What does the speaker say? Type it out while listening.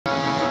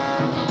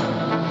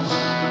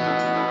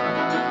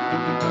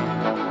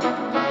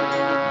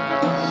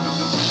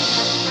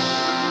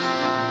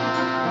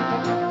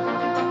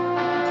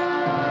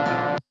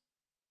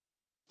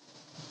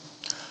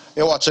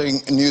You're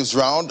watching News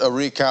Round, a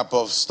recap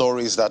of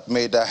stories that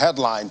made the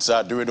headlines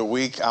during the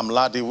week. I'm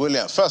Ladi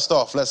Williams. First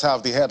off, let's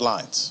have the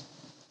headlines.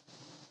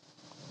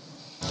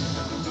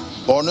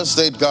 Borno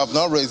State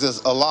Governor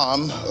raises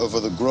alarm over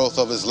the growth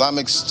of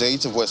Islamic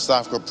State of West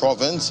Africa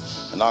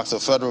province and asks the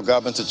federal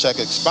government to check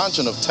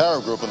expansion of terror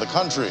group in the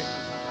country.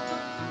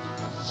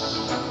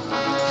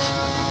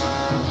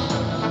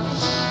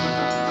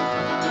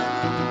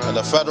 And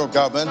the federal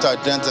government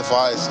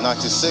identifies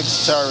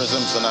 96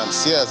 terrorism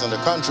financiers in the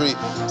country,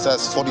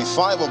 says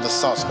 45 of the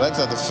suspects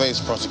are to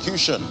face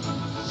prosecution.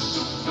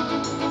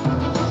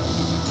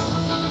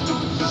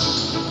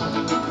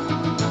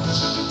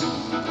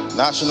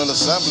 National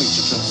Assembly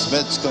to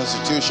transmit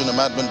Constitution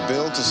Amendment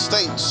Bill to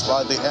states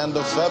by the end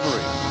of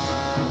February.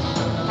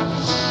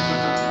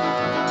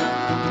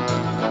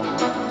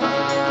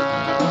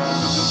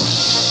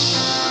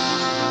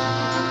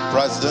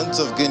 President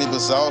of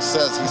Guinea-Bissau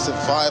says he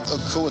survived a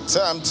coup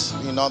attempt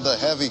in under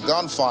heavy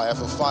gunfire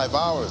for 5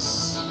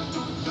 hours.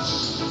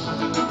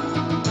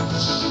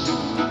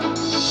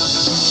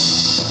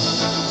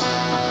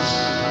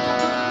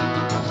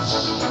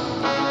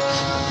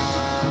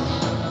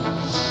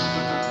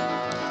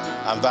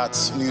 And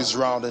that's News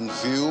Round in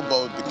view,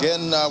 but we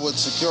begin with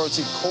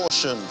security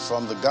caution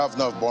from the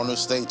governor of Borno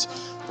State,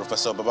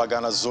 Professor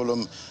Babagana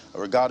Zulum,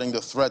 regarding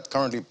the threat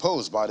currently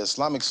posed by the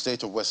Islamic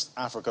State of West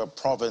Africa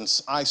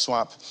province,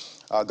 ISWAP.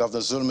 Governor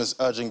Zulum is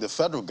urging the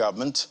federal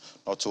government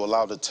not to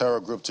allow the terror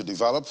group to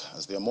develop,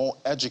 as they are more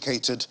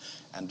educated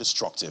and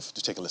destructive.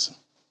 To take a listen.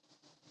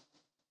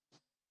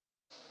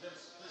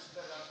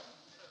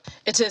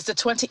 It is the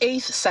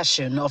 28th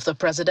session of the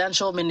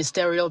presidential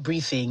ministerial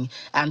briefing,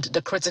 and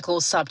the critical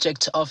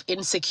subject of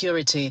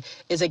insecurity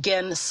is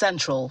again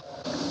central.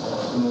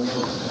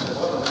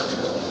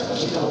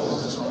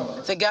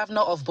 The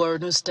governor of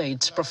Borno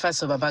State,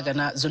 Professor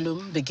Babagana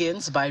Zulum,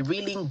 begins by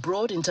reeling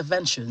broad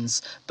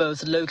interventions,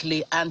 both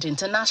locally and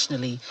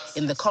internationally,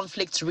 in the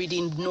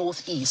conflict-ridden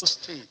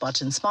northeast.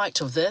 But in spite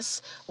of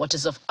this, what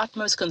is of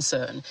utmost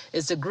concern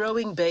is the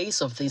growing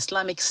base of the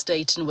Islamic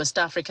State in West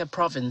Africa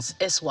province,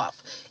 ISWAP,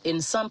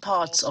 in some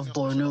parts of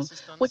Borno,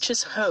 which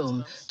is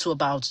home to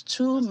about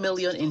 2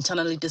 million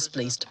internally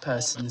displaced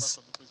persons.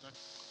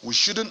 We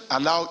shouldn't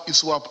allow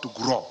ISWAP to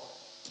grow.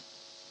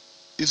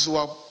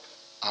 ISWAP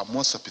are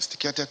more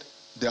sophisticated,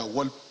 they are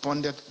well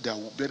funded, they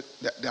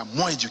are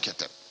more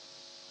educated.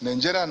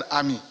 Nigerian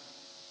army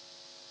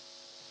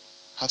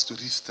has to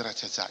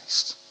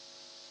re-strategize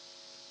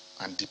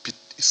and defeat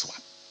ISWAP.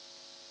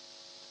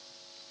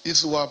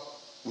 ISWAP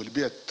will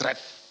be a threat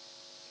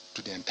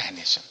to the entire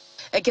nation.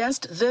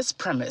 Against this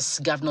premise,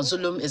 Governor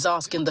Zulum is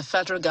asking the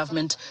federal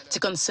government to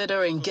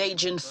consider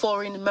engaging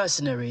foreign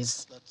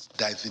mercenaries.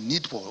 There is a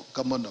need for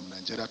government of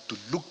Nigeria to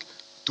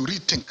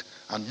rethink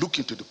and look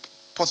into the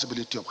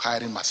possibility of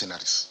hiring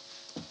mercenaries.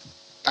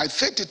 I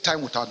said it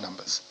time without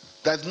numbers.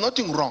 There's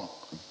nothing wrong.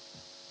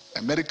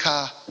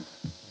 America,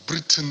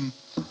 Britain,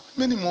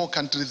 many more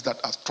countries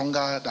that are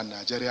stronger than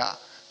Nigeria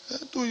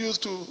do use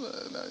to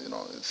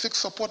seek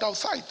support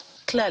outside.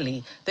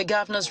 Clearly, the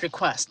governor's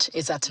request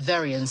is at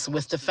variance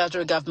with the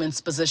federal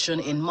government's position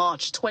in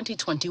March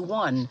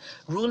 2021,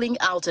 ruling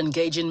out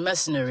engaging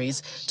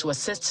mercenaries to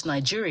assist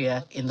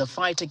Nigeria in the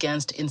fight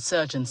against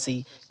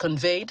insurgency,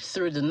 conveyed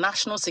through the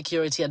National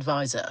Security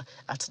Advisor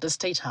at the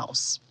State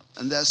House.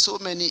 And there are so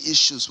many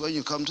issues when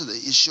you come to the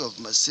issue of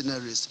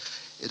mercenaries.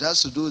 It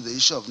has to do with the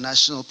issue of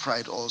national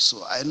pride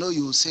also. I know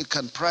you will say,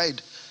 can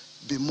pride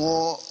be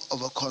more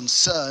of a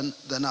concern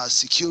than our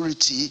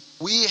security?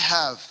 We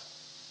have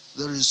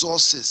the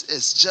resources.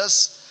 It's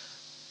just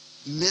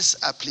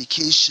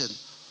misapplication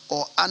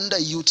or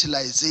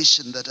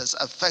underutilization that has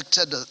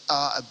affected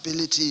our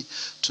ability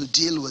to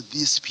deal with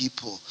these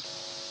people.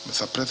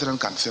 Mr.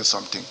 President can say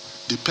something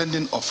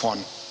depending upon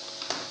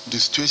the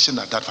situation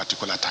at that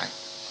particular time.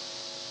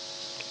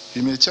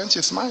 He may change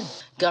his mind.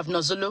 Governor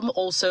Zulum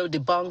also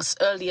debunks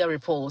earlier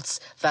reports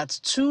that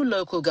 2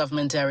 local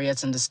government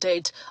areas in the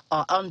state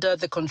are under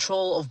the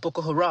control of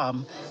Boko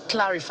Haram,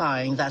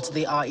 clarifying that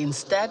they are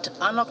instead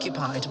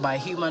unoccupied by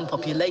human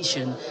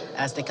population,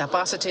 as the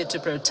capacity to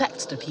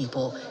protect the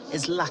people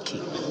is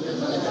lacking.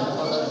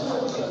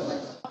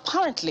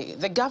 Apparently,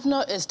 the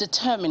governor is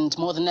determined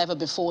more than ever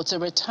before to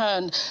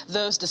return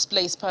those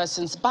displaced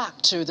persons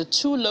back to the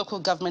 2 local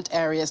government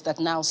areas that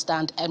now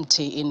stand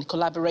empty in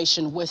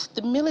collaboration with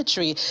the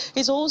military.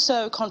 He's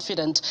also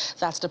confident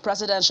that the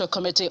Presidential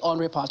Committee on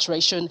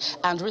Repatriation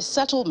and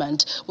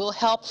Resettlement will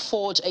help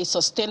forge a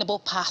sustainable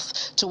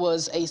path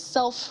towards a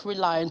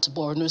self-reliant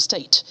Borno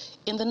State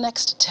in the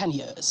next 10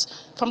 years.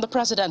 From the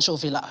Presidential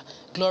Villa,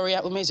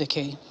 Gloria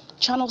Umezeke,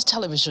 Channels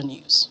Television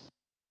News.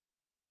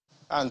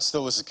 And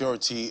still with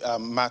security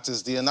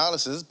matters, the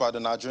analysis by the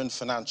Nigerian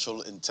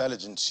Financial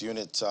Intelligence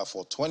Unit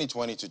for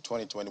 2020 to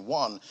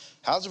 2021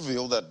 has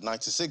revealed that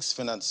 96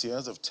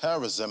 financiers of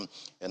terrorism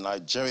in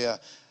Nigeria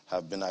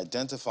have been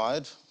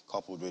identified,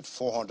 coupled with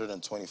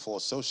 424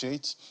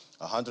 associates,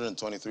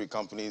 123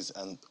 companies,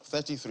 and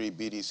 33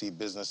 BDC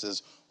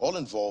businesses, all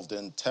involved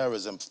in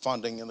terrorism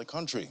funding in the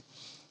country.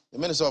 The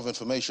Minister of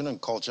Information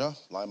and Culture,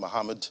 Lai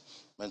Mohammed,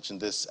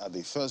 mentioned this at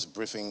the first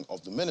briefing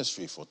of the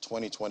ministry for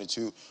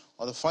 2022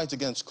 on the fight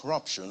against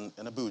corruption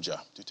in Abuja.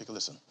 Do take a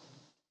listen.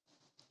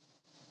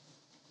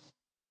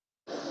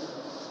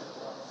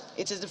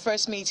 It is the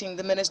first meeting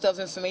the Minister of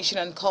Information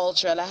and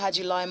Culture,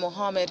 Alhaji Lai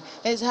Mohammed,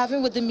 is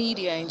having with the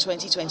media in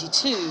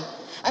 2022.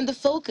 And the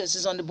focus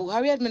is on the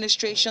Buhari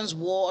administration's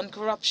war on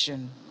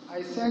corruption.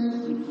 I said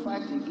the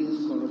fight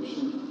against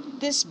corruption.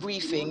 This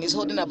briefing is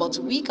holding about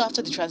a week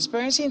after the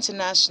Transparency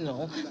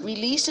International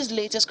released its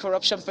latest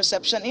Corruption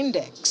Perception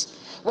Index,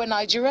 where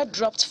Nigeria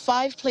dropped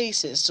 5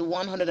 places to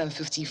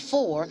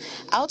 154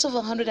 out of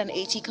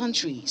 180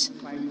 countries.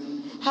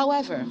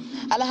 However,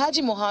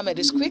 Alhaji Mohammed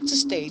is quick to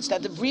state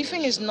that the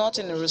briefing is not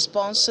in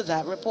response to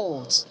that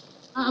report.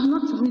 I'm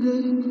not really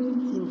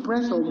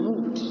impressed or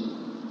moved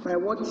by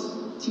what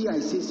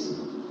TI says.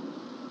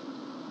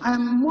 I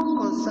am more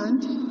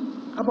concerned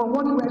about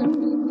what we are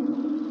doing.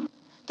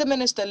 The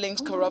minister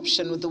links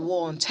corruption with the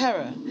war on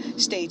terror,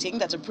 stating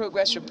that a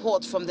progress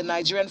report from the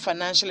Nigerian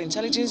Financial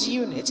Intelligence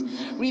Unit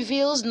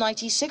reveals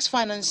 96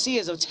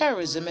 financiers of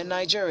terrorism in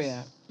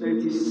Nigeria.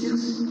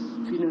 96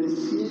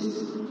 financiers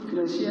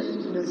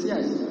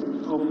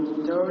of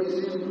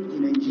terrorism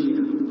in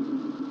Nigeria.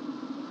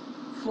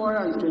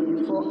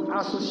 424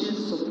 associate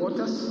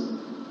supporters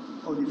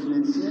of the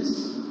financiers.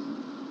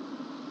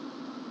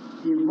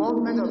 The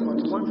involvement of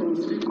about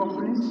 123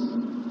 companies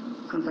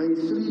and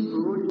 33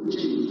 bureau de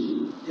change.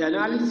 The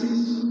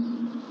analysis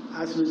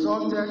has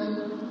resulted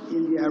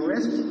in the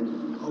arrest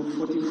of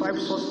 45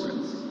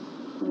 suspects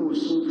who will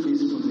soon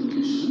face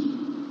prosecution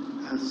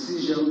and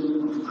seizure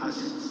of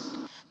assets.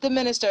 The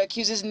minister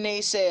accuses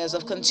naysayers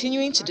of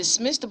continuing to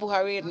dismiss the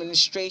Buhari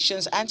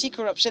administration's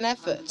anti-corruption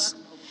efforts.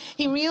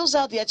 He reels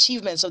out the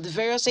achievements of the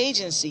various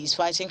agencies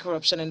fighting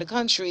corruption in the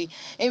country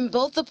in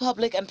both the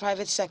public and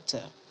private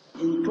sector.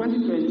 In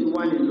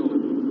 2021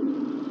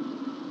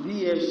 alone,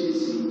 the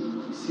FCC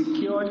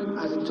secured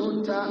a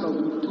total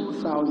of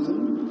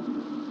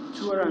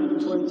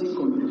 2,220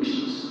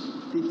 convictions.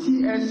 The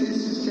TSA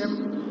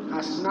system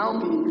has now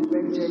been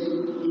implemented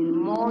in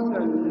more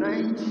than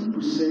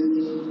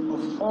 90%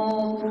 of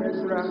all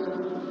federal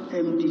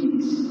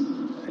MDs.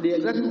 The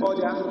executive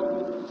order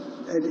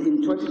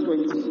in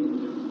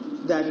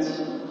 2020 that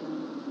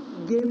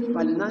gave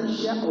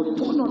financial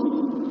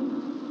autonomy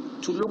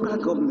to local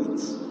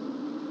governments,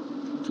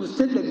 to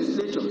state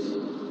legislatures,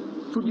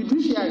 to the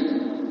judiciary,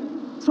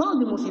 some of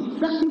the most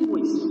effective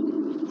ways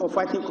of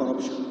fighting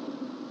corruption.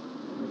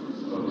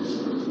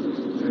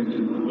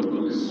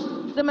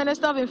 The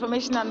Minister of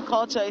Information and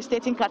Culture is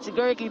stating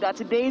categorically that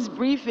today's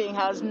briefing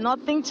has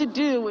nothing to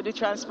do with the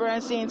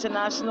Transparency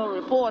International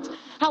report.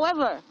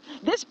 However,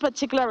 this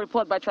particular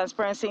report by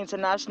Transparency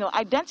International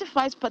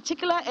identifies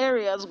particular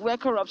areas where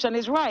corruption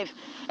is rife,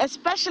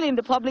 especially in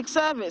the public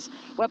service,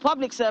 where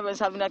public servants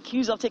have been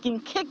accused of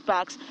taking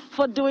kickbacks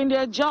for doing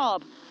their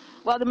job.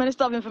 While the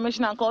Minister of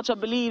Information and Culture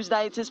believes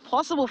that it is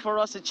possible for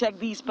us to check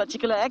these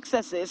particular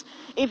excesses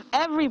if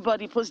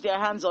everybody puts their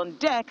hands on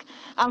deck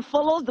and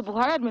follows the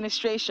Buhari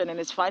administration in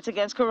its fight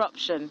against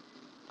corruption.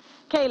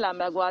 Kayla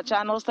Megwa,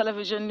 Channels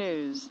Television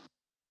News.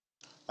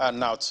 And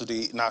now to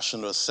the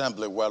National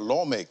Assembly, where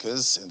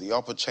lawmakers in the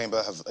upper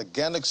chamber have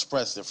again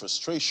expressed their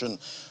frustration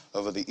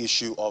over the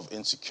issue of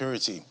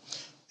insecurity.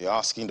 They're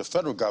asking the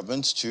federal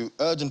government to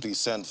urgently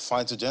send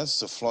fighter jets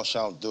to flush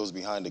out those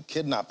behind the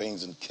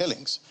kidnappings and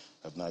killings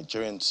of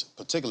Nigerians,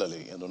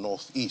 particularly in the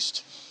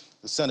northeast.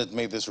 The Senate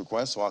made this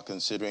request while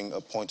considering a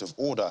point of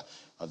order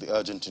on the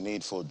urgent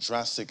need for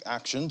drastic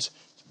actions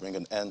to bring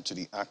an end to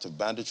the act of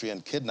banditry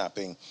and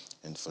kidnapping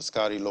in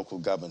Faskari local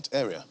government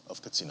area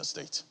of Katsina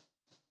State.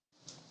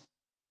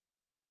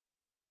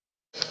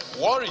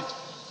 Worried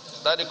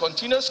that the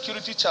continuous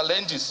security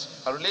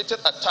challenges and related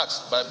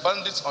attacks by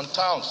bandits on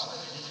towns,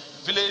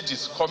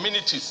 villages,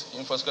 communities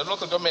in Faskari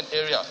local government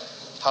area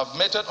have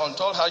meted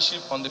untold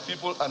hardship on the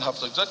people and have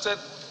subjected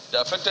the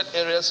affected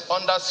areas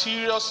under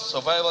serious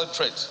survival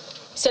threat.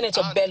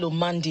 Senator Bello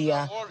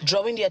Mandia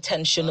drawing the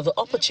attention of the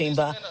upper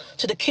chamber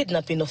to the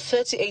kidnapping of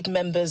 38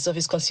 members of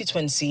his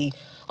constituency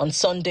on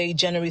Sunday,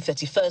 January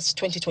 31st,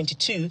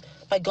 2022,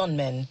 by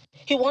gunmen.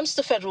 He wants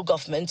the federal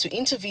government to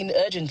intervene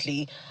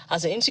urgently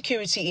as the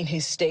insecurity in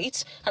his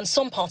state and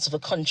some parts of the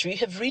country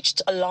have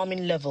reached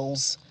alarming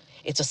levels.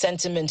 It's a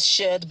sentiment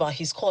shared by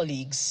his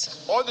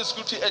colleagues. All the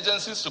security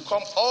agencies to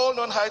come all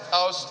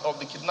non-hideouts of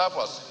the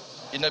kidnappers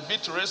in a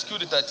bid to rescue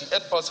the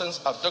 38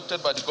 persons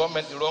abducted by the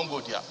government in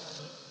Rongodia.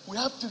 We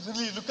have to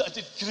really look at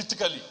it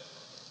critically.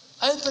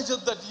 I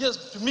suggest that,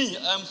 yes, to me,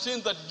 I'm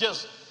saying that,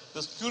 yes,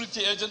 the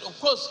security agent, of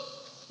course,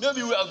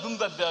 maybe we assume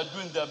that they are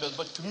doing their best,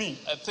 but to me,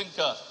 I think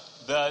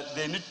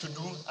they need to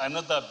do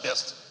another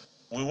best.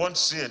 We want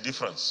to see a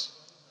difference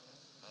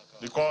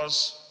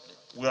because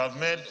we have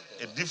made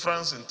a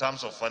difference in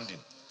terms of funding.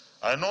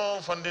 I know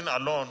funding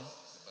alone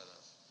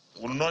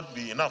will not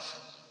be enough,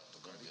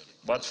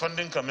 but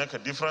funding can make a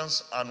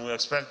difference, and we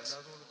expect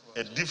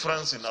a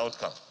difference in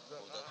outcome.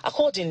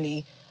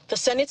 Accordingly, the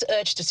Senate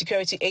urged the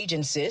security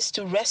agencies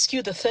to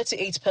rescue the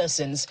 38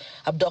 persons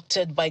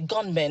abducted by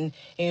gunmen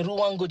in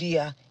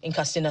Ruwangudia in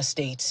Katsina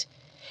State.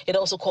 It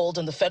also called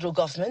on the federal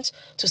government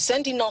to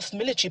send enough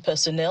military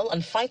personnel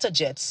and fighter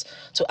jets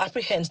to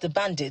apprehend the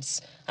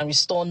bandits and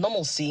restore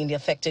normalcy in the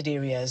affected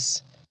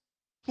areas.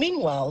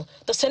 Meanwhile,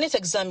 the Senate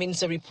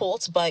examines a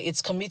report by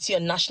its Committee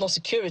on National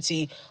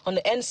Security on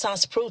the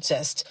NSAS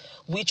protest,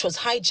 which was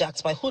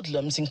hijacked by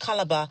hoodlums in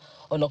Calabar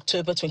on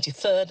October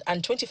 23rd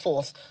and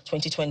 24th,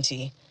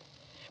 2020.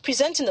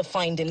 Presenting the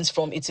findings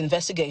from its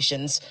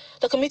investigations,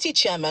 the committee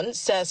chairman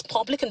says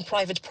public and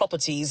private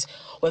properties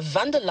were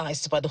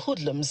vandalized by the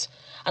hoodlums,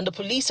 and the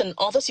police and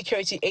other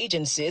security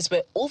agencies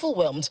were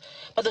overwhelmed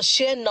by the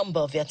sheer number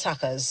of the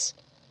attackers.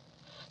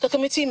 The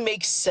committee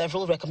makes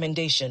several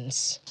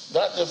recommendations.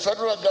 That the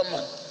federal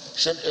government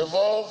should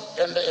evolve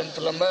and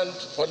implement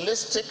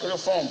holistic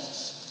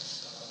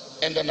reforms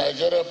in the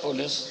Nigeria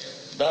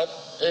police that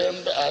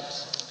aimed at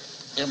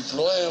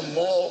employing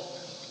more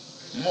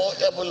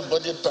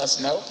able-bodied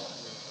personnel,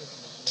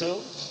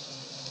 2,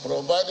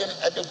 providing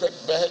adequate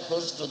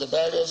vehicles to the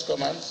various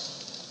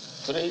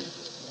commands, 3,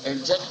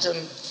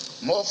 injecting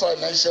more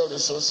financial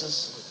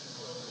resources,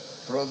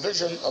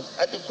 provision of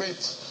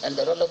adequate and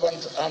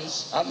relevant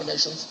arms,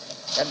 ammunition,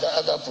 and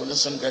other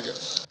policing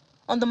gadgets.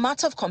 On the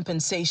matter of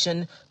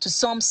compensation to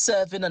some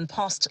serving and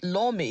past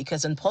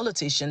lawmakers and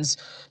politicians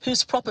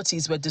whose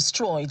properties were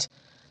destroyed,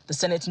 the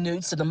Senate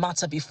notes that the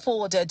matter be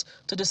forwarded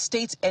to the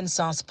State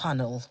NSAS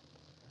panel.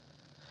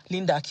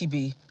 Linda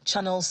Akibi,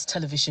 Channels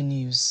Television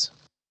News.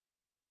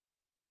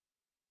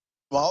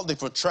 While the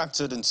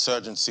protracted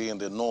insurgency in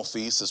the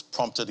northeast has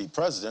prompted the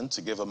president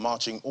to give a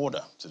marching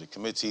order to the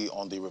Committee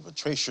on the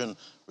Repatriation,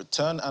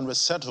 Return and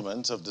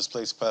Resettlement of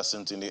Displaced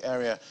Persons in the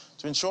area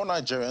to ensure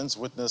Nigerians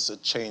witness a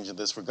change in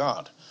this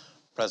regard.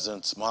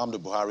 President Muhammadu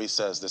Buhari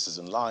says this is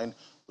in line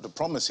with the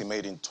promise he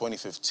made in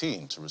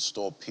 2015 to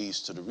restore peace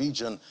to the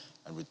region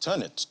and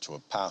return it to a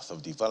path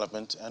of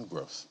development and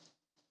growth.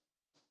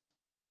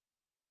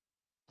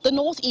 The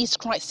Northeast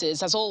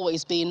crisis has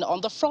always been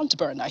on the front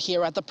burner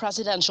here at the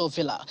presidential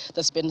villa.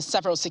 There's been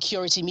several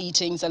security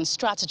meetings and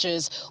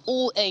strategies,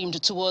 all aimed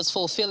towards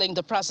fulfilling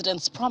the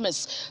president's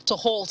promise to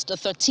halt the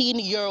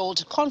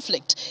 13-year-old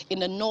conflict in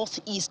the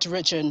Northeast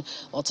region.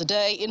 Well,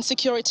 today,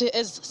 insecurity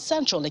is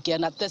central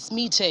again at this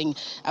meeting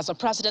as the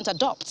president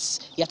adopts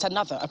yet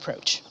another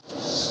approach.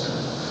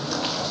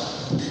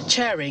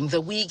 Chairing the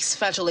week's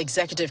Federal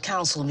Executive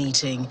Council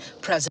meeting,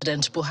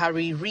 President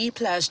Buhari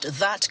repledged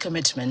that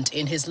commitment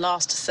in his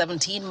last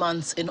 17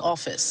 months in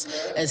office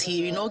as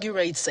he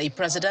inaugurates a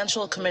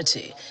presidential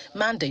committee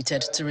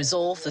mandated to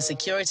resolve the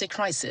security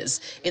crisis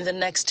in the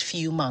next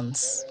few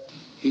months.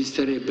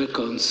 History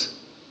beckons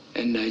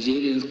and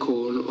Nigerians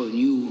call on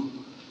you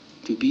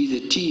to be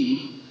the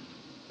team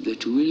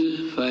that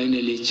will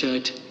finally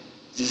chart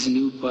this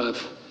new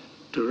path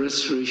to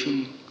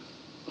restoration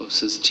of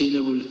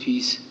sustainable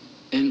peace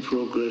and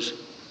progress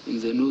in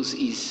the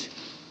Northeast,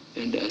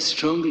 and I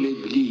strongly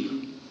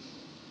believe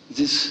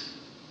this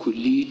could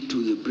lead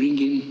to the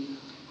bringing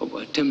of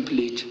a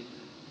template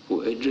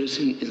for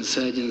addressing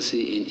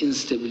insurgency and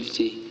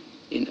instability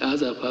in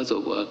other parts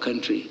of our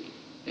country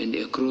and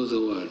across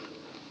the world.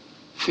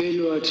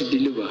 Failure to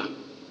deliver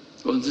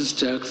on this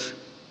task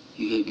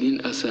you have been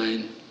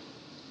assigned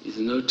is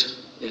not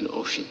an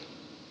option.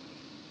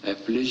 I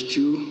pledge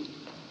you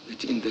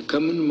that in the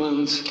coming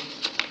months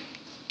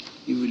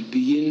you will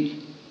begin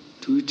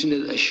to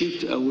witness a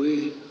shift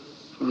away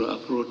from a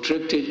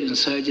protracted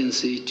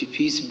insurgency to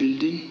peace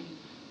building,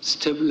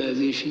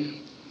 stabilization,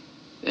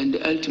 and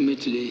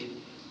ultimately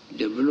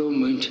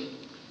development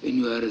in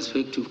your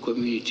respective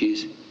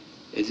communities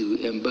as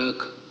we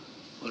embark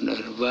on a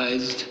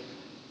revised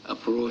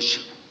approach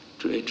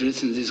to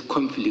addressing this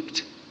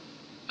conflict,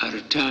 a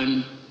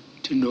return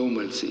to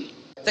normalcy.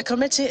 The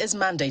committee is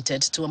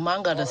mandated to,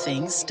 among other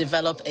things,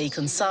 develop a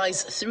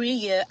concise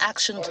 3-year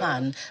action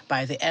plan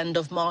by the end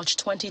of March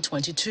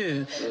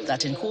 2022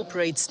 that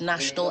incorporates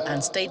national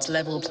and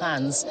state-level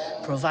plans,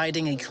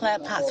 providing a clear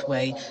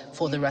pathway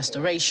for the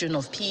restoration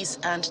of peace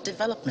and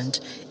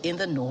development in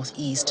the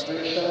Northeast.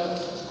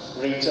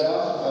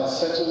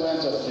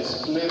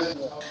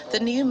 The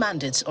new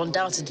mandate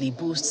undoubtedly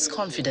boosts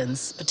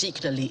confidence,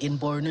 particularly in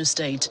Borno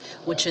State,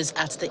 which is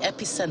at the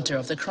epicenter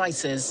of the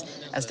crisis,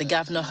 as the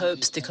governor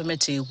hopes the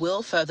committee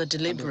will further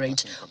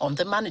deliberate on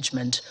the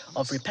management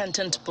of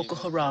repentant Boko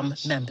Haram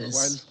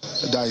members.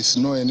 While there is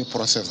no any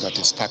process that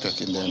is perfect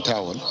in the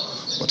entire world,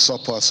 but so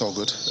far so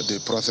good.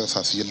 The process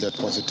has yielded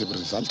positive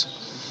result.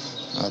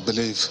 I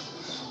believe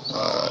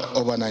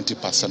over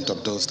 90%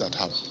 of those that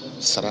have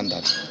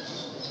surrendered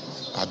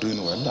are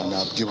doing well and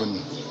have given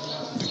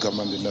the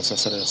government the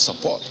necessary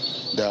support.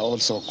 They are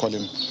also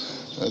calling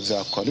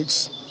their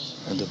colleagues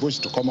in the bush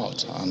to come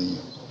out and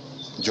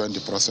join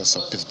the process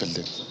of peace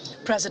building.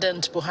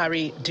 President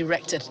Buhari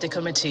directed the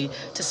committee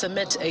to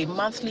submit a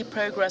monthly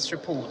progress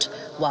report,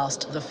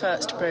 whilst the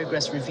first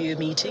progress review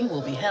meeting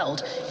will be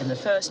held in the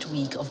first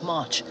week of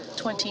March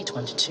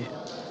 2022.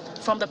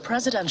 From the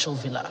presidential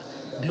villa,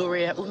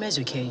 Gloria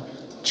Umezuke,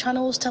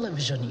 Channels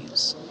Television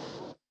News.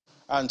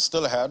 And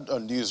still ahead, a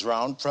news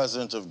round,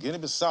 President of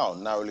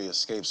Guinea-Bissau narrowly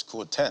escapes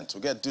court tent.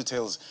 We'll get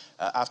details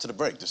after the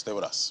break. Just stay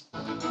with us.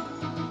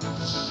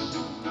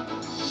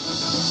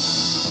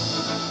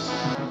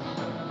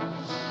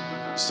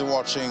 Still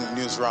watching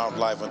News Round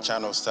live on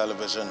Channels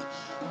Television.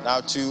 Now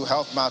to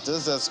health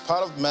matters. As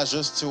part of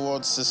measures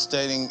towards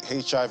sustaining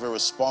HIV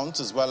response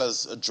as well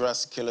as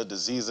address killer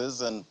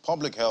diseases and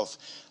public health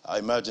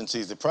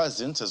emergencies, the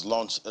President has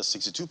launched a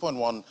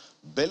 62.1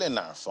 billion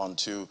naira fund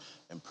to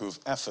improve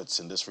efforts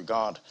in this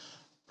regard.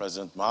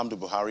 President Muhammadu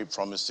Buhari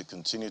promised to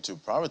continue to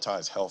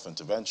prioritize health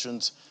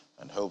interventions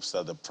and hopes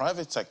that the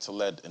private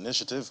sector-led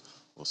initiative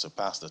will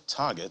surpass the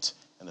target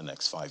in the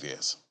next 5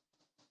 years.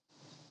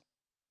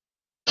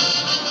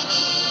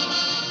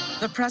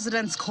 The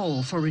president's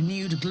call for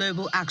renewed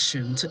global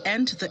action to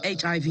end the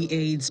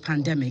HIV/AIDS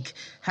pandemic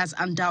has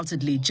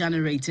undoubtedly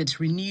generated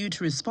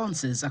renewed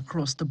responses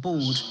across the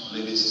board.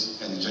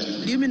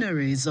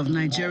 Luminaries of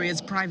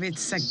Nigeria's private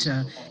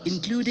sector,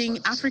 including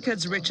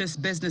Africa's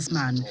richest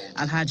businessman,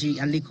 Alhaji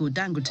Aliko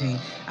Dangote,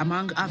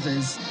 among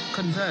others,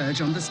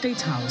 converge on the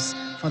State House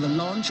for the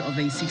launch of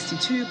a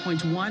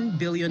 62.1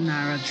 billion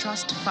naira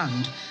trust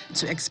fund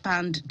to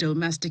expand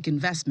domestic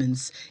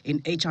investments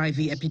in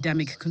HIV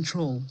epidemic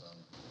control.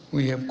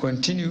 We have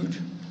continued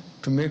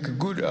to make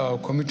good our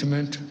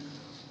commitment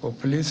of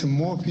placing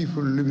more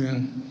people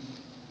living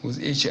with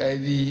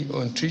HIV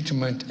on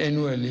treatment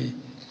annually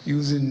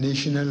using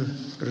national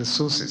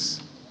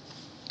resources.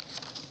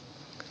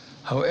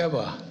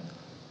 However,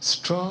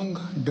 strong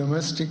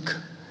domestic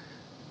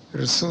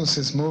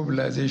resources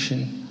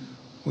mobilization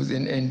with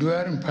an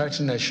enduring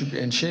partnership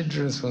and shared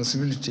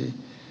responsibility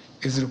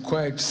is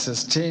required to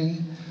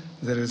sustain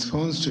the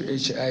response to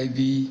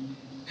HIV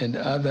and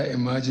other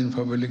emerging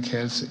public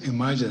health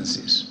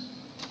emergencies.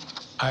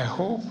 I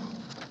hope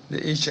the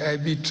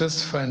HIV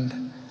Trust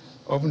Fund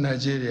of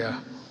Nigeria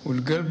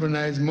will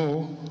galvanize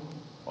more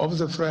of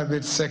the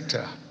private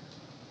sector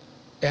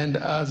and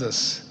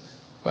others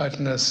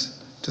partners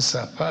to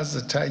surpass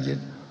the target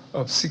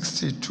of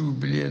 62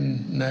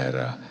 billion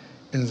naira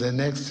in the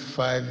next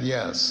 5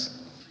 years.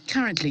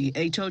 Currently,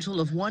 a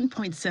total of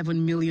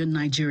 1.7 million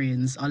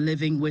Nigerians are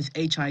living with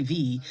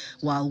HIV,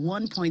 while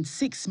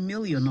 1.6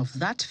 million of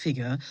that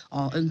figure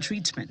are on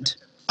treatment.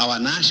 Our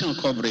national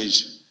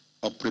coverage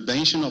of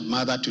prevention of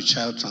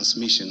mother-to-child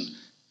transmission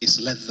is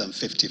less than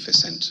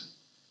 50%,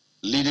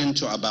 leading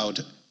to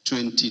about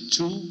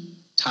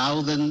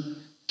 22,000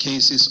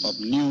 cases of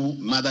new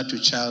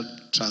mother-to-child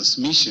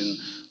transmission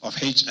of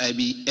HIV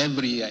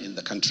every year in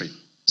the country.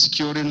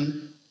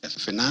 Securing a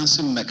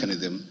financing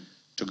mechanism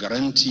to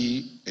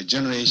guarantee a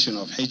generation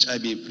of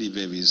HIV-free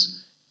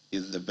babies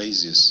is the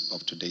basis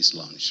of today's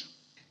launch.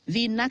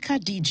 The NACA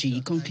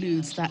DG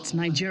concludes that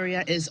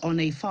Nigeria is on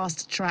a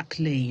fast-track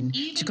lane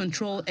to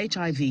control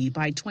HIV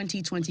by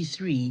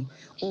 2023,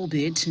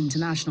 albeit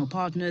international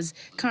partners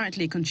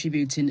currently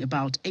contributing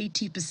about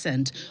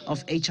 80%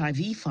 of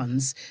HIV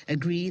funds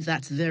agree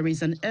that there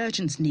is an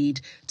urgent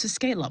need to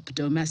scale up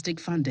domestic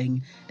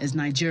funding as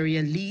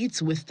Nigeria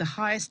leads with the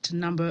highest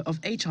number of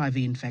HIV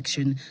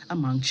infection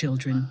among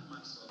children.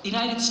 The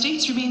United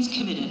States remains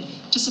committed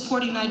to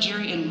supporting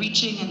Nigeria in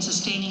reaching and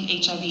sustaining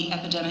HIV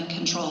epidemic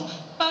control,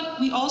 but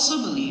we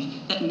also believe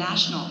that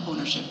national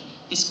ownership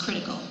is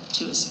critical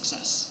to its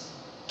success.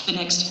 The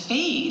next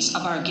phase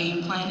of our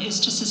game plan is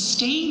to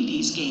sustain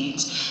these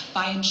gains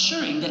by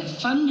ensuring that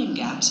funding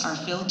gaps are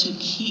filled to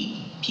keep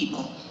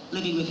people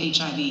living with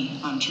HIV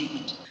on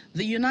treatment.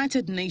 The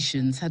United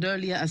Nations had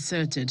earlier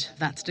asserted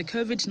that the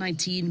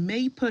COVID-19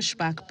 may push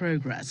back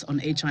progress on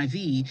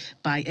HIV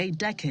by a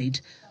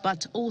decade,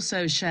 but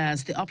also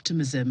shares the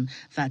optimism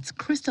that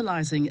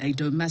crystallizing a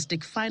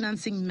domestic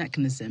financing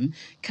mechanism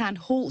can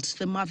halt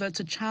the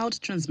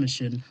mother-to-child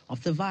transmission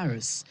of the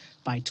virus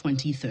by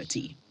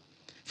 2030.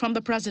 From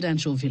the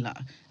presidential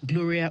villa,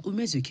 Gloria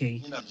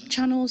Umezuke,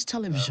 Channels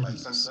Television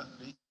News.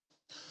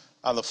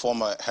 And the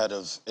former head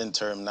of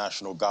interim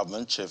national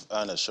government, Chief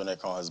Ernest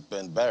Shonekan, has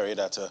been buried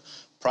at a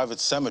private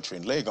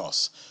cemetery in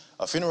Lagos.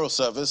 A funeral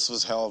service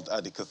was held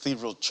at the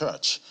Cathedral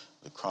Church,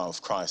 the Crown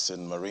of Christ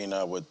in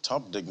Marina, with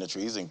top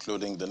dignitaries,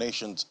 including the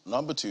nation's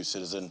 #2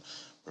 citizen,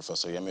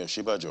 Professor Yemi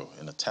Osinbajo,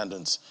 in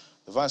attendance.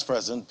 The Vice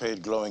President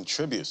paid glowing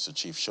tributes to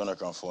Chief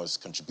Shonekan for his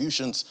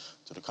contributions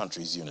to the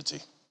country's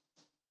unity.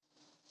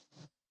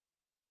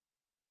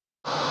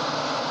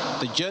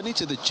 The journey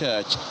to the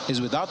church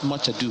is without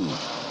much ado.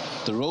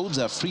 The roads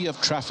are free of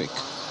traffic,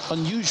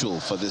 unusual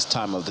for this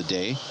time of the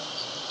day,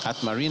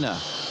 at Marina,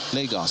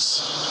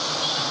 Lagos.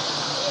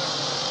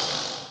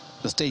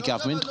 The state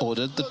government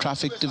ordered the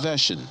traffic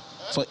diversion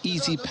for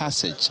easy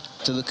passage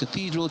to the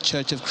Cathedral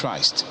Church of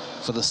Christ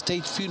for the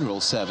state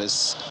funeral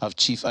service of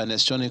Chief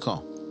Ernest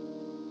Shonekan.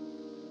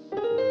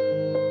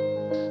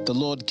 The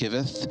Lord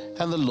giveth,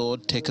 and the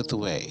Lord taketh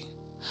away.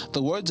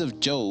 The words of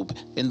Job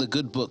in the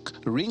good book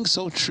ring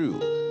so true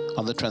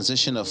on the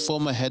transition of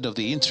former head of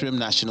the interim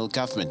national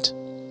government.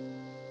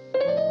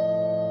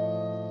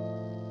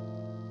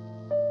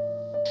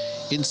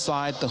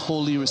 Inside the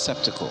holy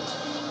receptacle,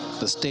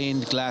 The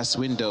stained glass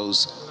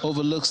windows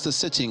overlooks the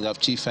sitting of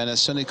Chief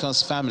Ernest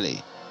Shonikon's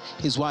family,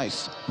 his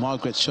wife,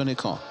 Margaret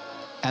Shonikon,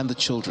 and the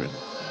children.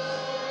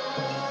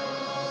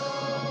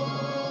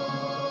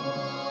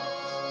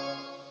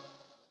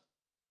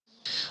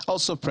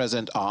 Also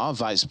present are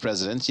Vice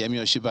President Yemi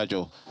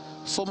Osinbajo,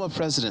 former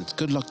President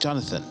Goodluck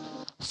Jonathan,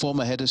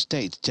 former Head of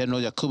State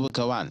General Yakubu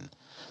Gowon,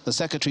 the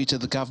Secretary to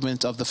the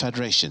Government of the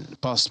Federation,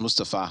 Boss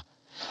Mustafa,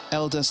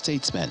 elder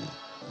statesmen,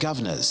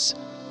 governors,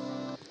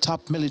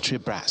 top military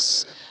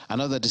brass,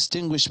 and other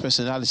distinguished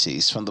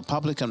personalities from the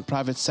public and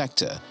private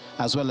sector,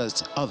 as well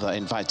as other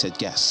invited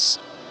guests.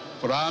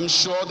 For I am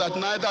sure that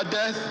neither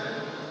death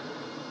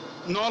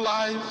nor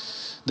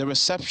life, the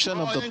reception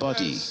of the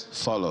body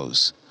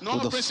follows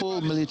with a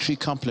full military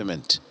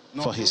complement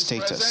for his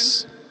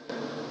status.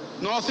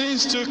 Nor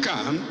things to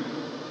come,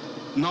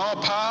 nor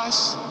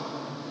past,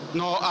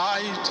 nor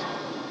height,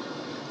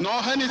 nor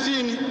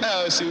anything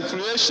else in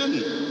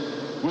creation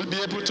will be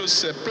able to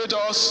separate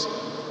us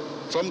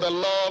from the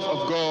love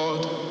of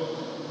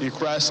God in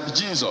Christ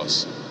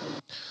Jesus.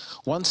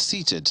 Once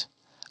seated,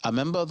 a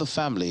member of the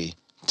family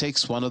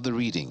takes one of the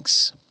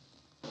readings.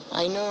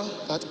 I know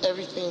that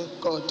everything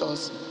God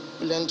does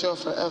will endure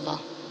forever.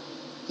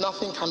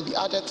 Nothing can be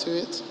added to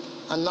it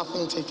and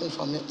nothing taken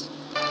from it.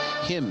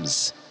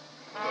 Hymns.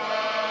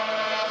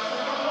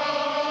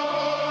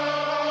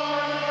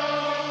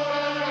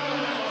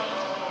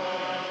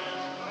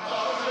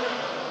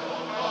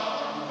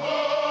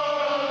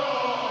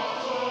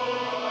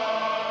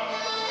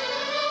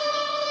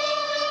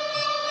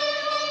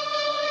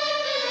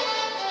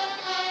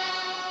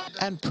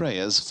 And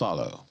prayers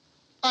follow.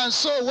 And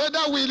so whether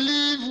we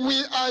live,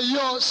 we are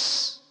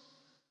yours.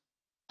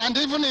 And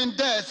even in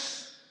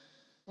death,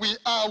 we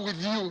are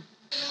with you.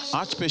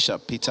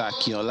 Archbishop Peter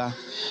Akinola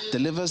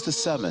delivers the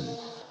sermon,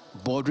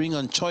 bordering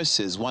on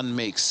choices one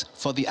makes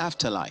for the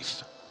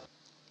afterlife.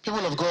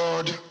 People of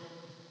God,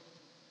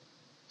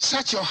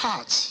 search your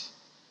hearts.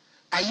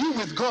 Are you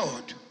with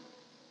God?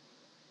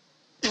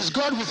 Is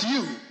God with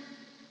you?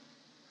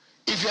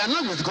 If you are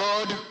not with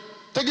God,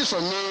 take it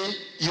from me,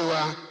 you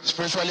are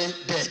spiritually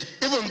dead,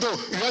 even though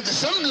you have the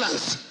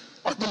semblance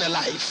of being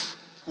alive.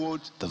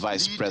 The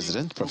Vice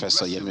President,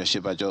 Professor Yemi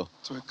Osinbajo,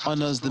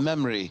 honors the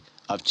memory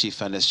of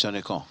Chief Ernest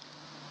Shonikon.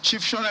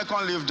 Chief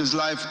Shonikon lived his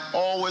life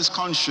always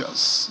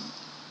conscious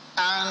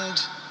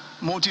and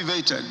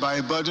motivated by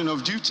a burden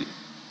of duty.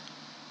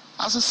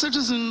 As a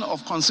citizen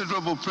of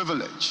considerable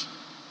privilege,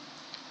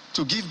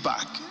 to give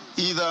back,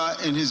 either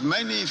in his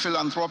many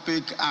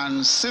philanthropic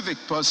and civic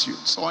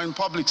pursuits or in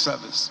public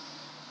service.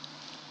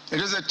 It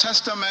is a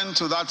testament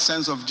to that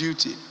sense of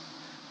duty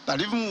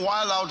that even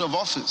while out of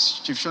office,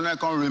 Chief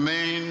Shonikon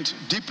remained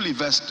deeply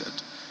vested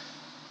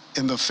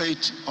in the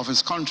fate of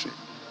his country.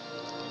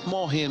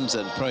 More hymns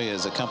and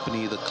prayers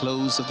accompany the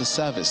close of the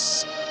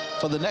service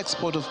for the next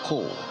port of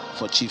call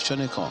for Chief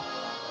Shonikon,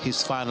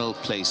 his final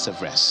place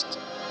of rest.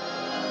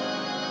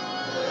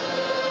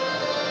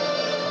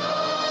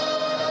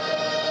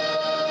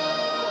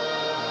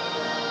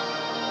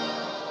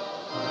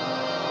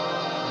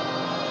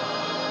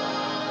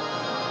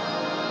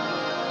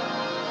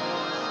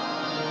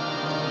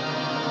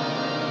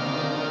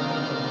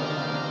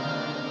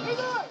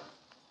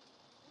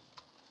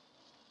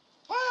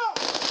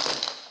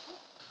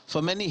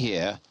 For many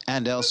here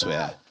and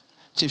elsewhere,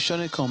 Chief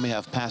Shonikon may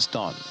have passed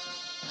on,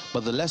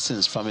 but the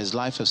lessons from his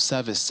life of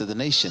service to the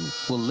nation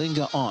will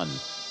linger on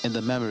in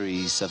the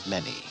memories of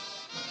many.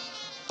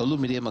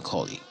 Olumide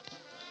Macaulay,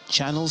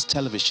 Channels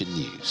Television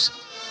News.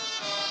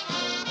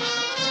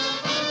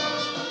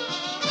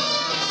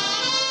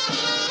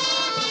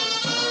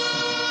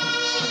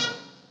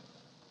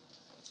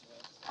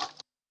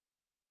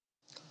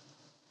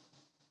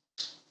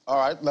 All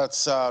right,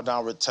 let's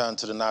now return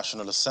to the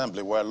National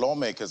Assembly, where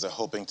lawmakers are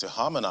hoping to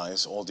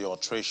harmonize all the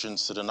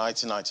alterations to the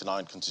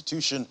 1999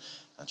 Constitution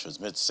and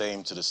transmit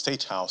same to the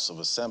State House of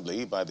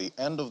Assembly by the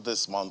end of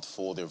this month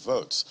for their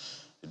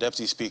votes. The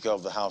Deputy Speaker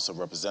of the House of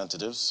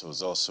Representatives, who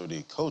is also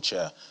the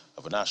co-chair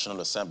of a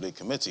National Assembly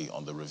Committee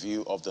on the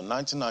review of the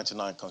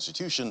 1999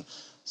 Constitution,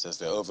 says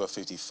there are over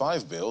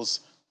 55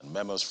 bills and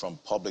memos from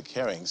public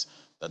hearings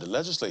that the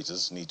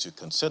legislators need to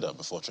consider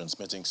before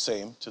transmitting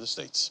same to the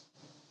states.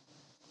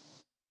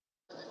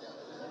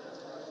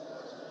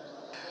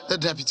 The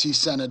Deputy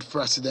Senate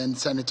President,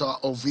 Senator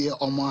Ovie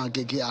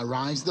Omo-Agege,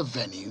 arrives the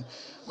venue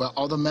where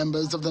other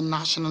members of the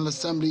National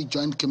Assembly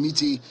Joint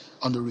Committee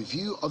on the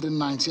review of the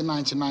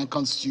 1999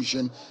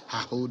 Constitution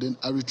are holding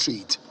a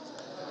retreat.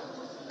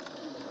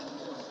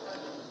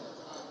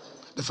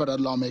 The federal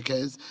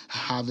lawmakers are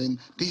having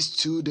this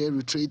two-day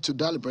retreat to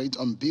deliberate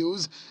on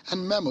bills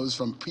and memos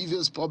from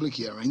previous public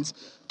hearings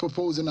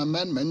proposing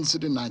amendments to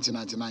the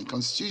 1999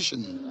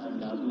 Constitution.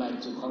 And I'd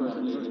like to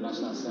congratulate the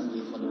National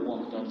Assembly for the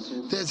work done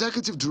so far. The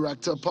Executive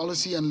Director,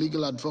 Policy and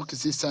Legal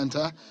Advocacy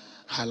Center,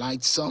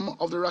 highlights some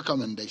of the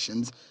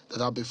recommendations that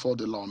are before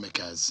the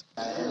lawmakers.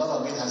 A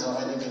lot of it has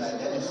already been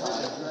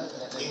identified,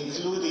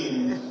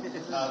 including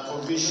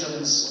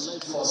provisions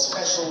for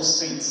special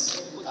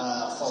seats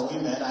for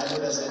women. I know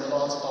there's a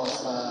lot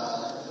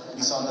of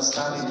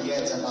misunderstanding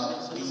yet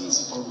about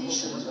these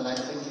provisions, but I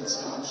think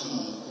it's really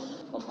key.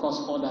 Of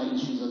course, other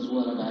issues as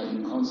well that are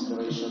in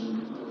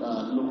consideration,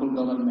 local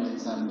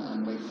governments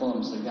and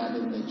reforms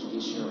regarding the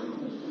judiciary.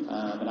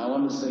 But I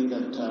want to say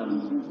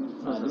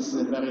that this is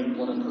a very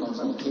important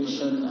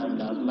consultation,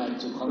 and I'd like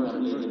to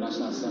congratulate the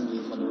National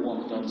Assembly for the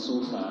work done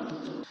so far.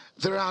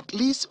 There are at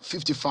least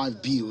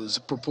 55 bills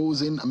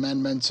proposing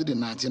amendments to the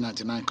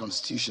 1999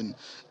 Constitution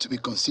to be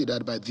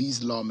considered by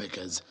these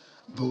lawmakers.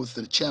 Both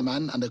the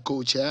chairman and the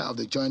co-chair of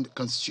the Joint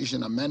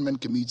Constitution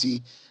Amendment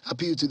Committee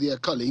appeal to their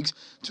colleagues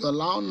to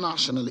allow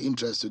national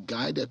interest to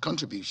guide their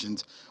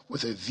contributions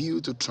with a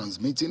view to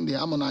transmitting the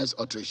harmonized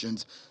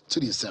alterations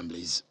to the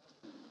assemblies.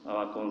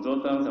 Our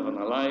consultants have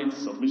analyzed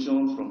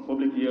submissions from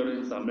public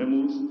hearings and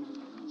memos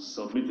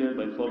submitted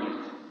by the public,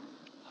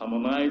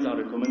 harmonized and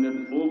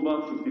recommended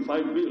over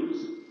 55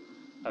 bills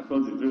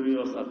across the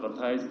various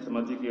advertised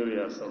thematic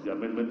areas of the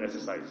amendment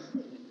exercise.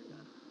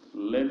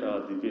 Let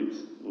our debate,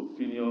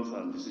 opinions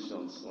and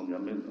decisions on the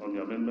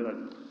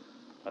amendment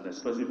and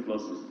expressive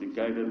clauses be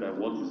guided by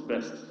what is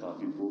best for our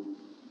people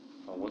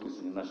and what is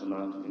in the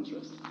national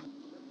interest.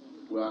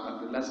 We are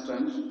at the last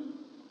tranche.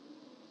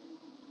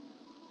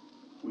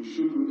 We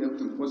should do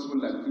everything possible,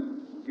 like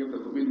we give the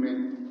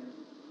commitment,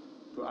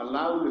 to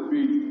allow the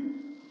bill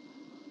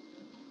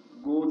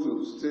go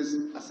to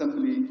State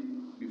Assembly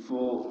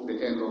before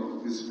the end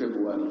of this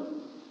February.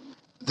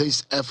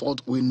 This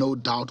effort will no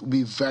doubt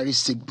be very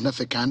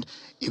significant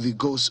if it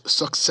goes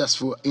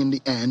successful in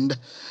the end,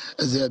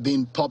 as there has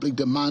been public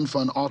demand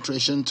for an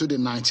alteration to the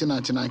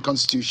 1999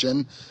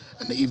 Constitution,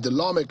 and if the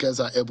lawmakers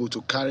are able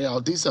to carry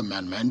out these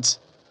amendments,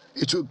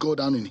 it will go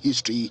down in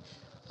history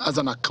as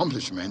an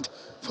accomplishment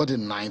for the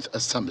 9th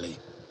Assembly.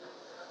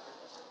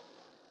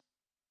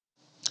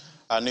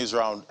 Our news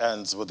round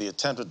ends with the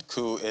attempted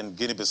coup in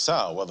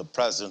Guinea-Bissau, where the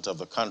president of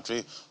the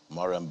country,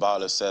 Omar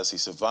Mbale, says he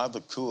survived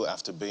the coup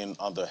after being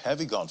under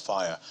heavy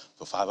gunfire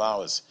for 5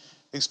 hours.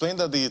 He explained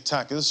that the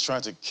attackers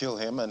tried to kill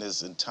him and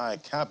his entire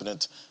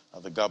cabinet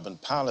at the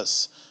government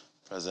palace.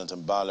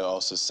 President Mbale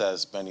also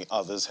says many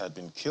others had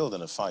been killed in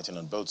the fighting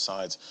on both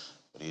sides,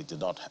 but he did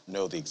not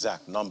know the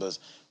exact numbers,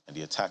 and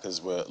the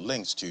attackers were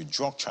linked to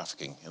drug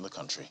trafficking in the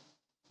country.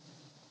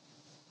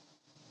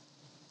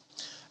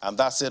 And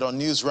that's it on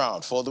News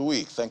Round for the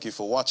week. Thank you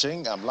for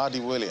watching. I'm Ladi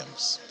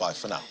Williams. Bye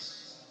for now.